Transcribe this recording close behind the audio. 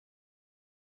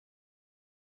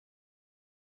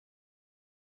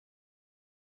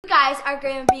guys are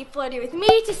going to be flirting with me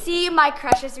to see my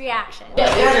crush's reaction.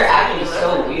 Yeah, you guys are acting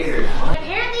so weird.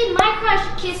 Apparently my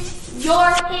crush kissed your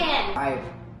hand. I've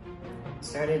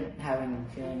started having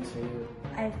feelings for you.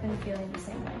 I've been feeling the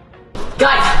same way.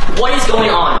 Guys, what is going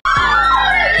on?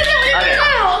 Okay.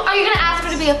 Are you gonna ask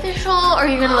her to be official, or are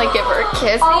you gonna like give her a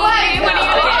kiss? Oh my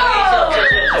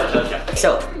Okay,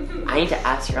 so I need to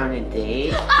ask her on a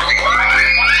date.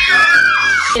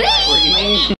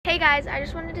 Hey guys, I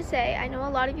just wanted to say, I know a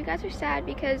lot of you guys are sad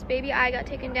because baby I got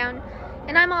taken down,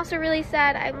 and I'm also really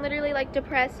sad. I'm literally like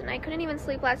depressed, and I couldn't even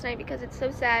sleep last night because it's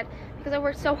so sad, because I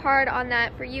worked so hard on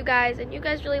that for you guys, and you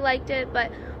guys really liked it,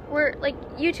 but we're like,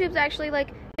 YouTube's actually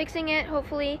like fixing it,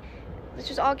 hopefully. Let's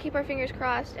just all keep our fingers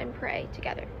crossed and pray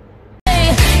together.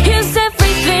 Here's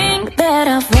everything that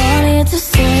I've wanted to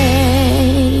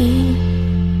say.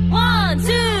 1,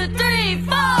 2, 3,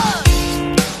 4.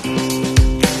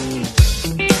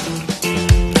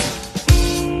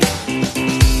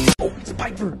 Oh, it's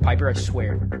Piper. Piper, I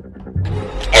swear.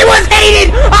 It was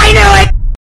hated! I knew it!